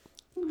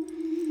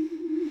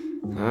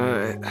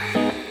Alright.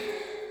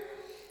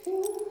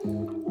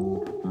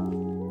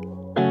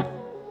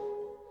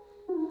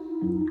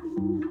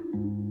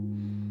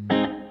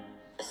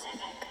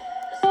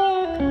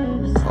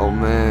 Oh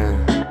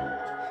man,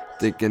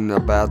 thinking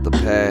about the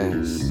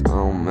past.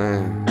 Oh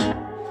man,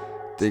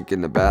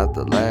 thinking about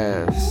the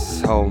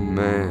laughs. Oh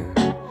man,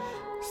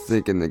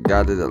 thinking the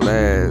God of the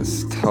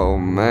last. Oh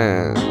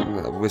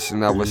man,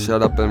 wishing I would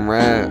shut up and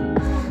rap.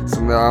 So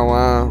now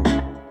I'm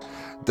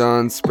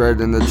done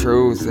spreading the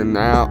truth, and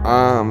now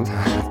I'm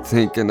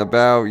thinking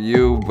about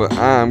you. But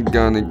I'm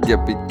gonna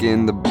get back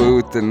in the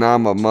booth, and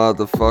I'm a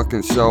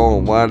motherfucking show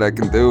on what I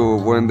can do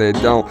when they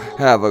don't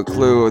have a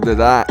clue that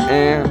I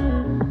am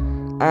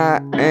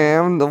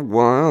the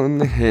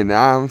one. And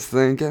I'm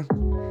thinking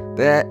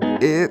that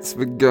it's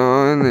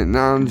begun, and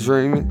I'm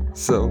dreaming.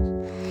 So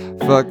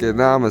fuck it,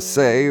 I'ma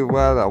say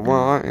what I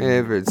want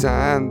every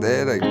time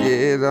that I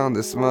get on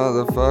this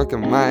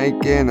motherfucking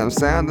mic. And I'm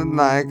sounding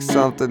like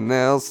something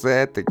else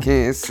that they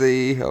can't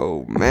see.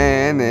 Oh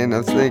man, and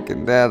I'm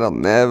thinking that I'll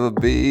never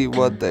be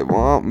what they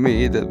want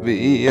me to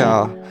be.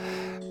 I'll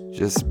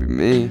just be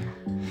me.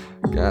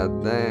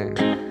 God damn.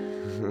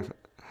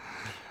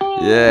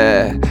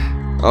 Yeah.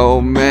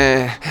 Oh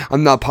man,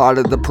 I'm not part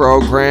of the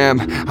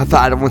program. I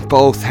fight them with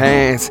both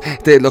hands.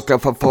 They looking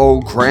for 4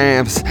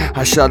 grams.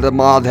 I shut them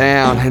all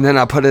down, and then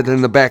I put it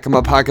in the back of my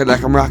pocket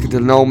like I'm rocking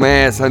to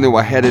nomads. I knew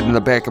I had it in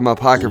the back of my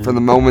pocket from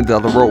the moment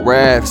that I wrote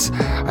raps.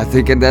 I'm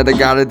thinking that I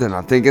got it, and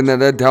I'm thinking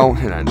that I don't.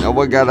 And I know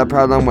I got a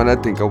problem when I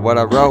think of what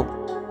I wrote.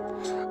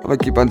 I'ma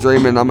keep on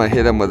dreaming, I'ma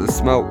hit them with a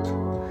smoke,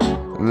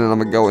 and then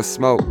I'ma go and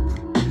smoke,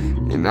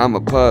 and I'ma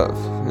puff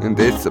and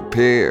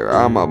disappear.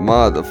 I'm a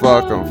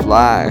motherfucking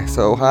fly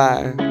so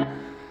high.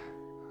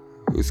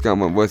 Who's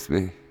coming with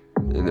me?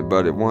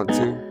 Anybody want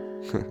to?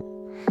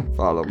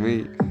 Follow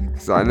me,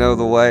 'cause I know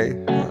the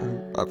way.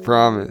 I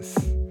promise.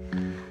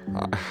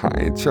 I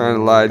ain't trying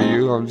to lie to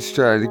you, I'm just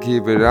trying to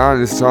keep it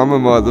honest. I'm a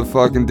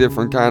motherfucking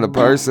different kind of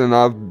person.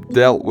 I've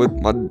dealt with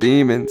my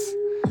demons.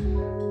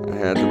 I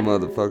had to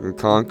motherfucking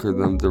conquer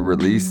them to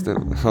release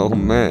them. Oh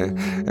man,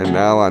 and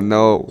now I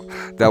know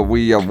that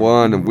we are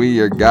one, and we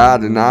are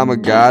God, and I'm a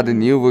God,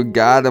 and you are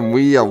God, and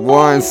we are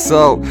one.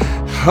 So,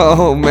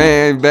 oh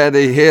man, better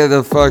hear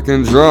the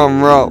fucking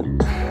drum roll.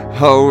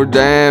 Oh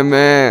damn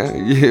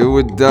man, you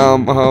a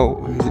dumb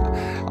hoe.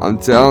 I'm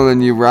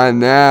telling you right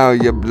now,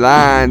 you're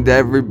blind.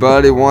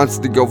 Everybody wants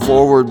to go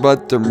forward,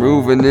 but they're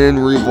moving in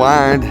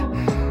rewind.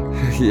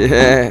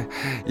 Yeah,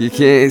 you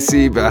can't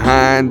see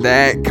behind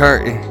that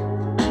curtain.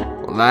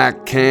 Well, I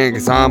can,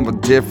 'cause I'm a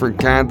different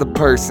kind of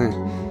person.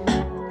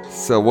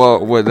 So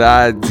what would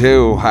I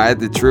do?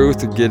 Hide the truth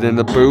to get in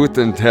the booth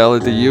and tell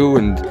it to you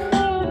and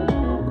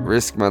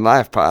risk my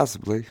life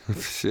possibly?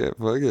 Shit,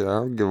 fuck it, I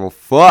don't give a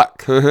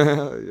fuck.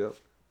 Yep.